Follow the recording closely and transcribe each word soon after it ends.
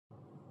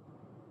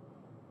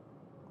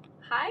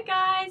Hi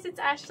guys, it's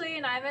Ashley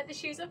and I'm at the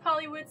Shoes of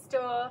Hollywood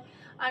store.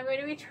 I'm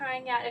going to be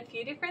trying out a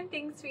few different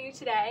things for you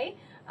today,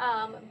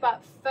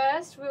 but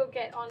first we'll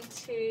get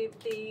onto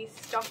the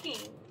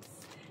stockings.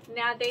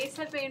 Now these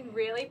have been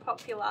really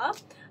popular.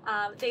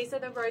 These are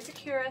the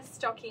Rosacura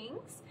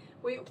stockings.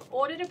 We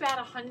ordered about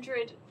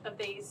 100 of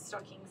these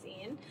stockings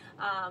in,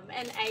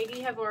 and 80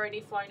 have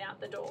already flown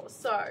out the door.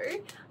 So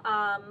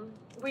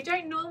we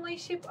don't normally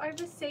ship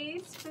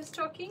overseas for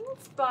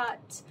stockings,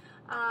 but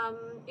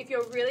if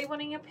you're really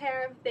wanting a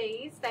pair of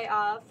these, they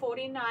are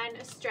 $49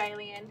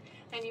 Australian,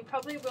 and you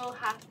probably will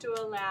have to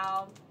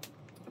allow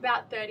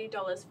about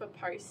 $30 for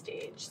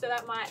postage. So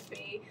that might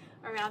be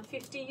around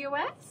 50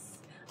 US,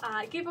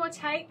 give or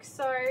take.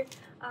 So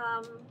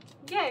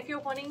yeah, if you're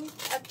wanting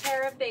a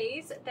pair of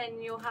these,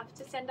 then you'll have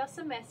to send us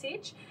a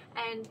message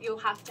and you'll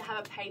have to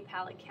have a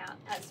PayPal account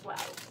as well.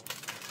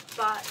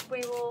 But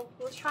we'll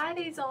try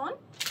these on.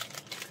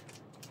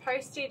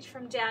 Postage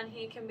from down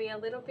here can be a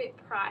little bit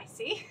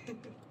pricey.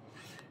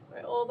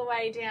 We're all the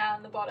way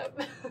down the bottom.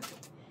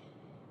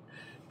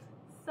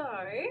 So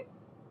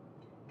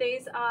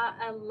these are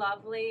a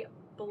lovely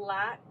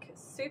black,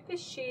 super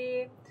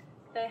sheer.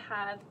 They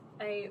have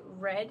a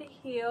red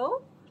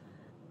heel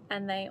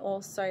and they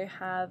also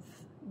have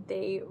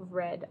the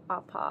red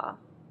upper.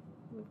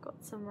 We've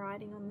got some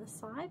writing on the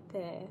side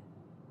there.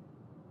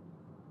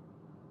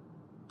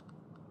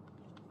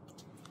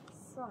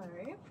 So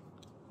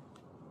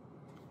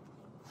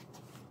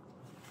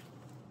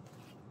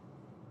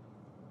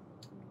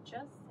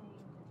just saying,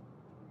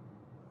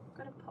 I've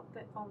got to pop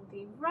it on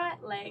the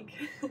right leg.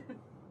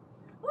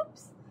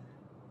 Whoops.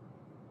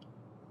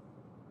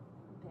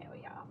 There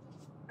we are.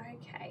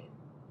 Okay.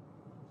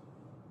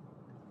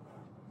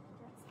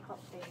 Let's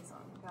pop these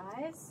on,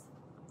 guys.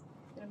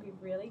 I'm going to be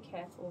really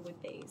careful with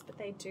these, but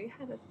they do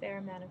have a fair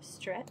amount of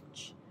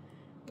stretch,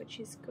 which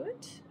is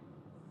good.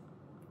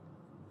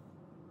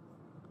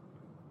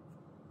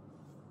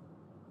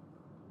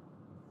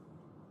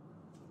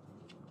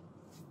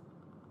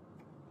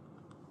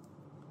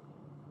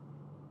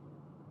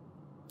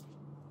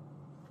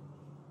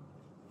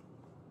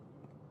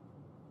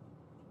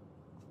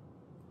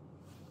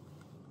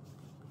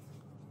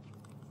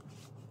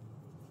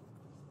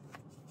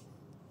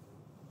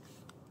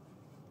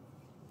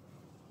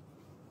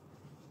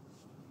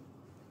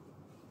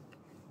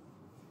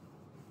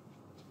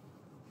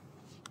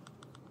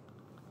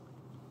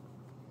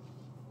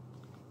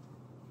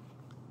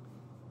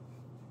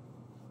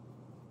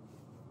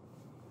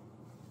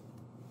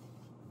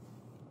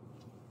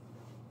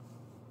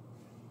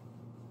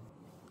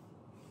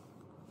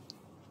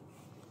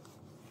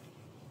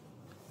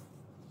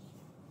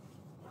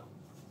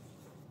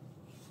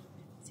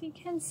 So you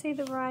can see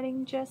the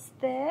writing just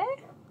there.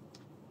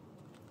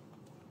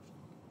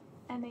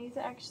 And these are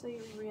actually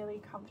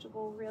really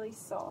comfortable, really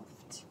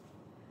soft,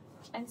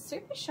 and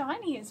super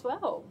shiny as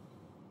well.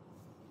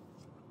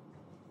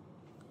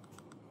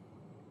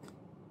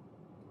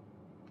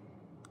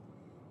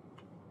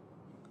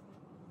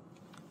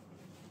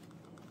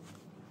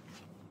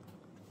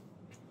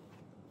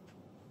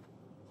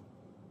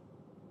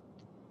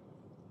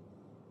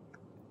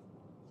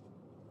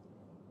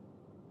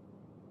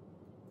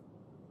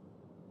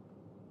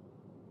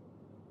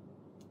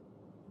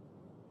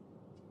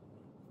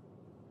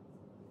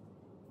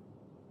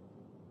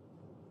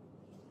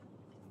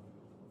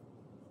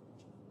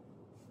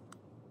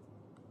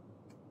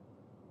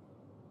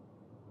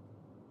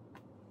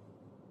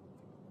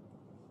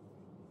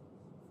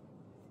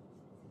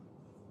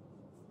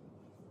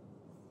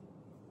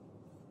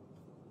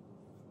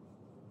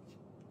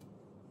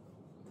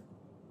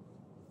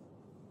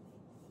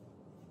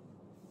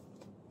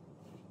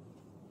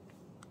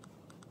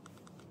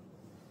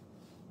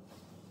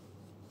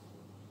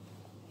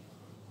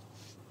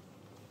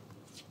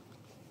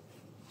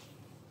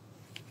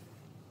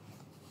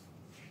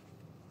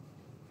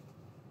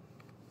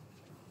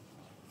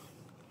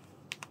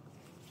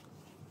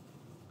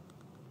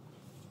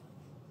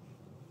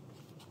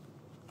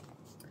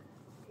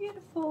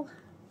 Beautiful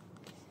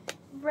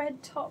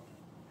red top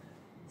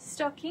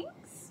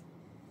stockings.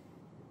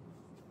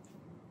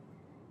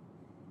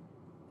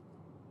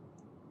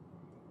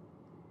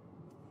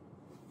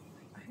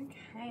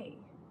 Okay,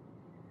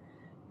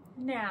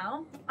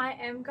 now I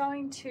am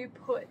going to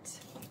put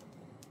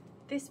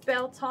this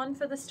belt on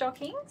for the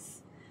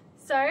stockings,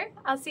 so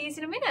I'll see you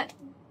in a minute.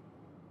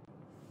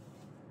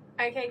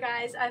 Okay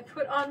guys, I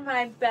put on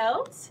my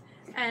belt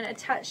and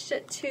attached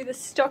it to the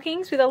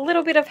stockings with a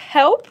little bit of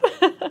help.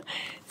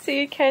 So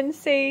you can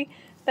see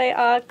they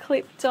are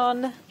clipped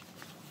on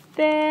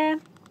there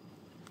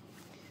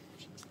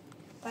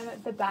and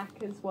at the back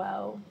as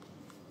well.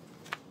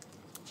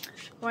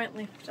 Won't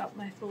lift up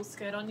my full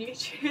skirt on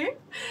YouTube,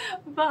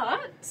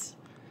 but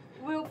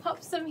we'll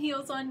pop some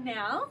heels on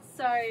now.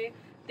 So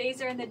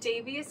these are in the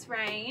Devious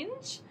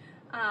range,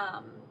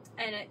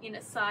 and in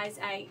a size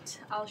 8.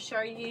 I'll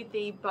show you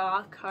the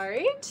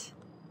barcode.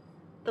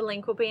 The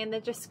link will be in the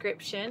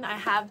description. I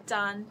have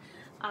done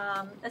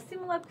a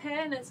similar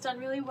pair and it's done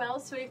really well,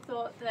 so we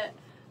thought that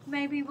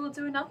maybe we'll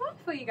do another one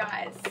for you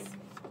guys.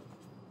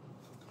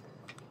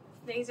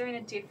 These are in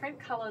a different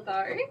colour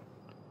though.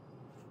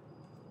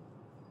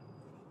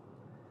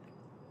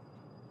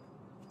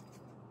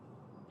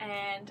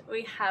 And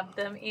we have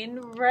them in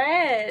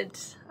red.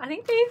 I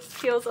think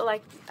these heels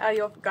are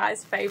your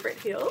guys' favourite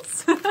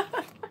heels.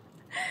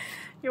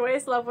 You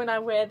always love when I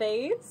wear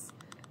these.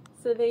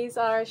 So these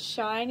are a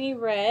shiny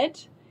red.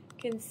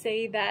 You can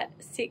see that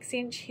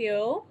 6-inch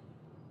heel.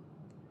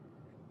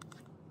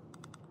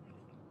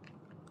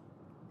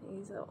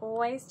 These will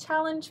always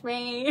challenge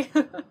me.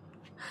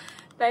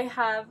 They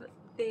have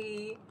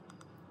the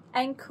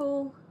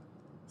ankle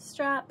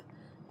strap,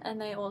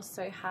 and they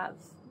also have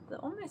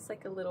almost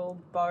like a little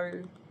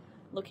bow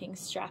looking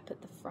strap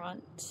at the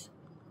front.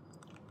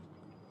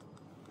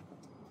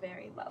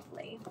 Very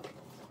lovely.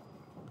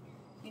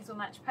 These will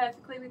match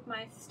perfectly with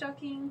my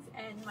stockings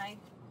and my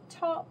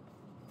top.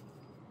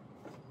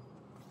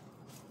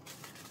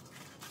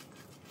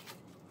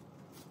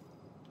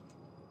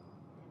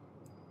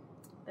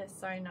 They're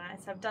so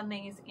nice. I've done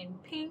these in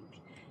pink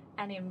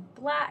and in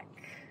black.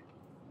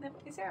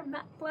 Is there a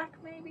matte black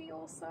maybe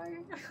also?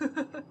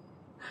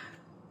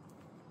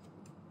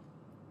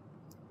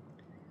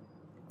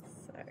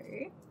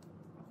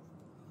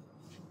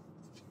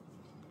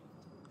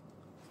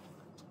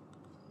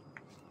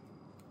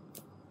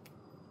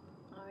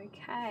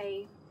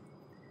 Okay,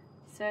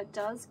 so it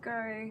does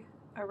go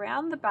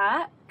around the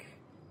back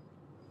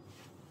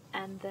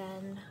and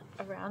then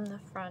around the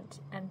front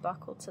and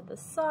buckle to the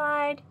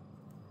side.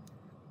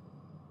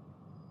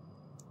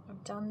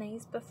 I've done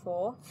these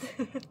before.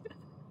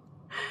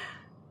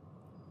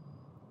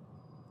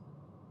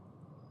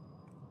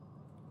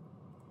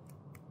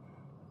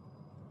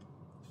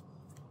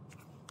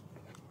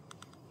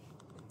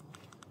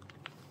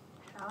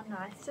 How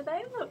nice do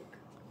they look?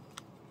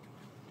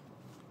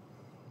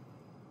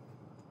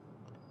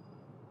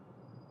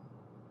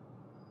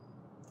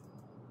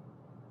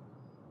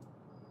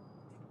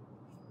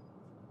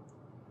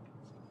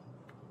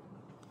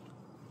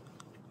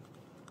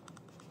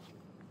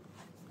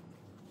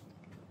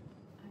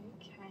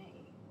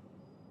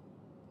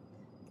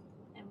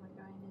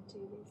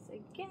 Do this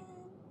again.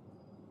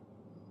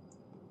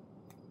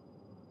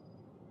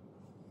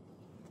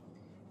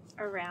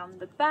 Around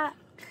the back,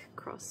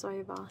 cross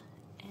over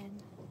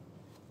and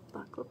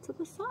buckle to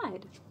the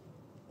side.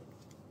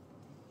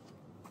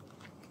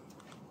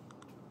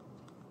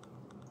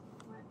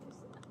 Where is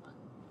that one?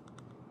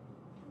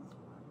 This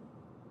one.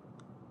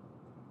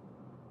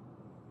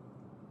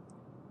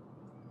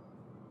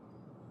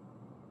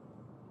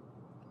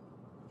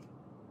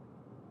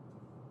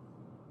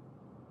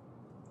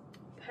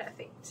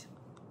 Perfect.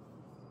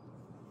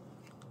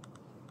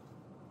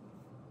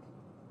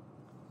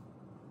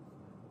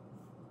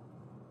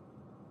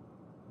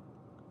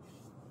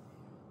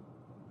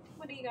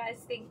 What do you guys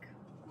think?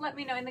 Let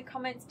me know in the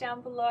comments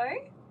down below.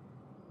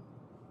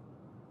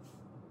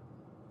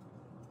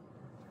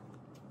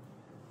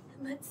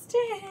 And let's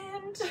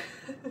stand.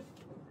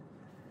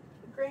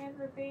 Grand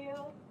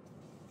reveal.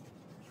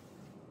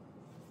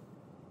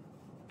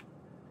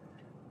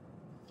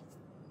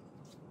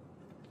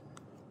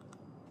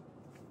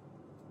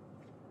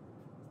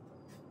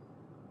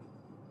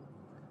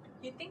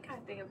 You'd think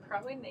I'd be a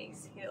pro in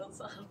these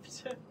heels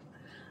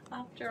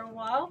after a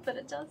while, but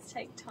it does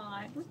take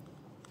time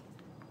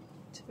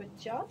to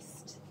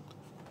adjust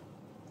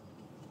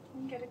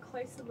and get a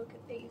closer look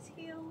at these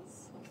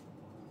heels.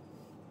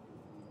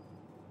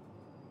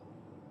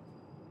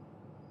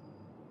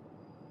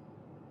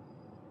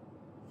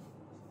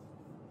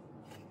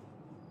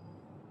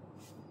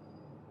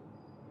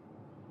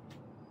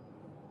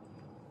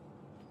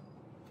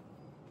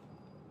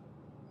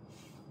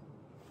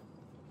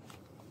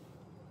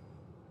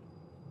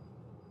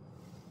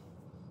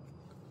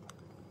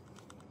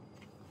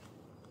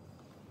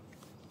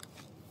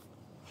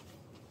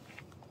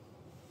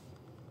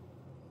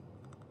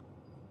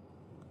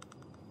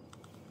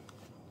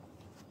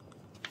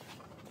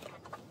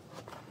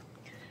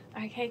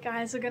 Okay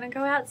guys, we're gonna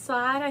go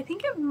outside. I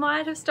think it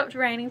might have stopped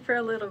raining for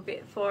a little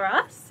bit for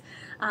us,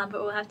 but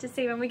we'll have to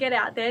see when we get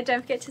out there.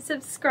 Don't forget to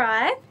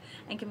subscribe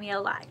and give me a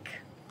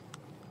like.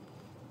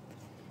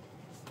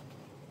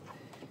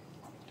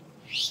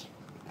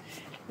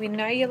 We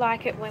know you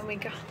like it when we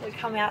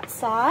come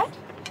outside,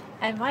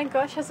 and my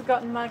gosh, has it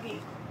gotten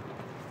muggy.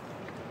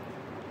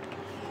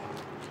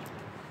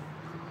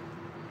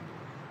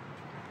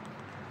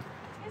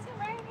 Is it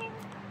raining?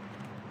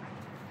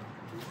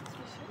 I'm not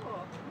too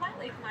sure. I might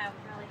leave my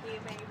umbrella here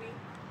maybe.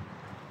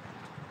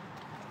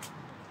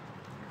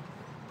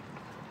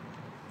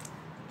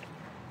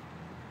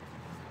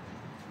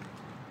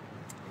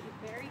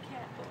 Be very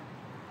careful.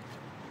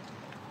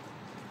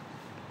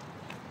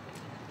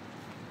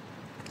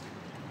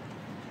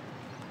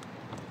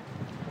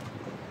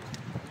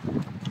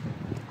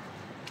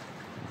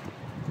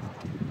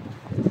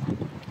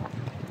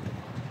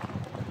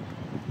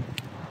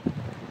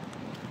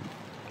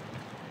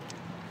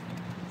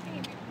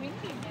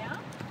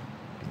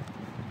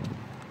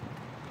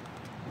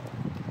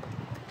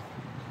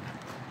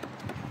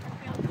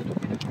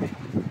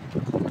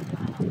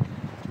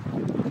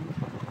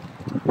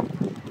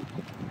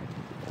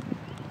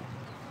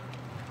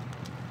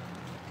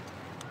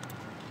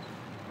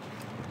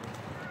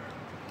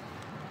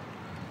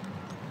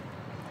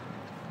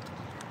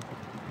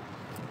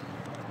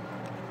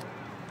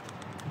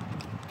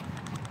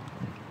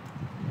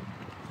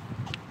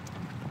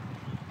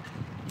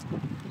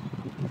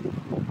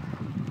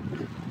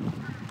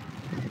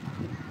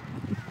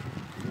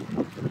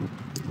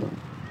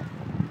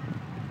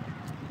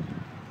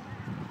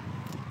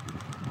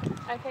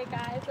 Okay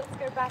guys, let's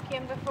go back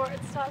in before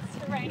it starts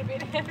to rain a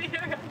bit heavier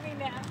on me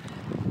now.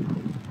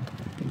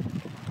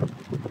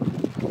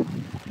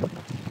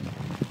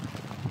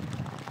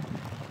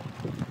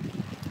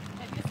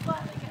 It is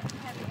slightly getting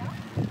heavier.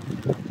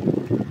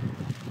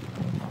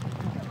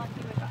 But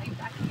lucky we're going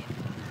back in.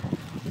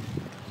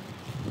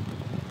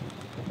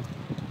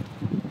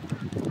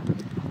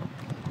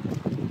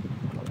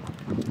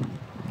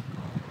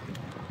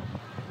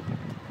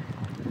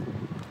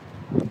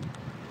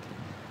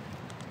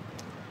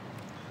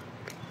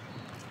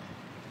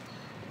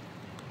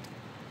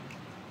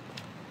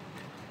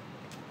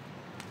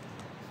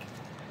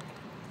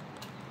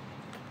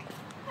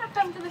 I've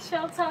come to the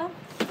shelter.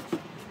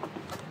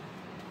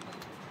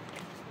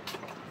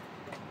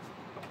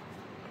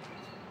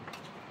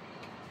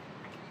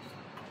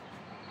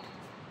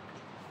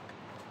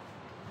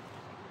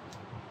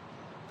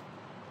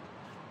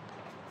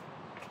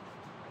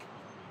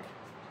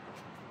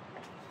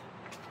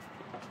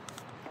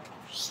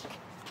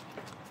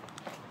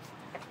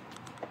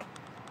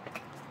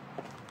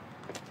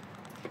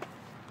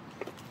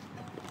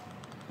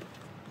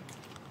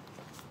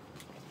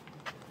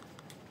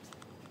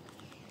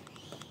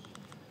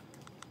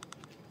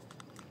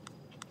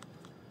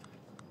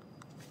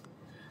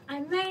 I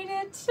made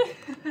it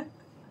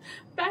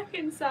back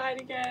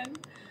inside again.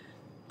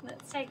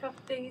 Let's take off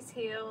these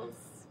heels.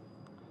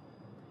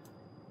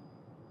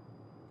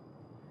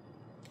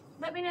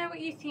 Let me know what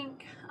you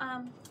think.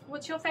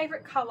 What's your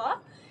favorite color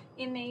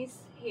in these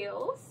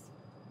heels?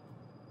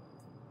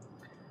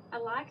 I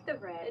like the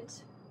red.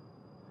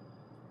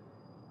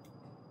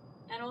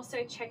 And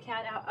also check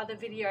out our other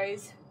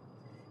videos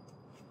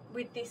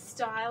with this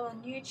style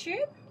on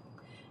YouTube.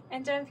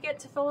 And don't forget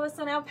to follow us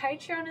on our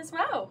Patreon as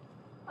well.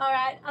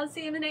 Alright, I'll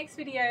see you in the next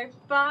video.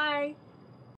 Bye!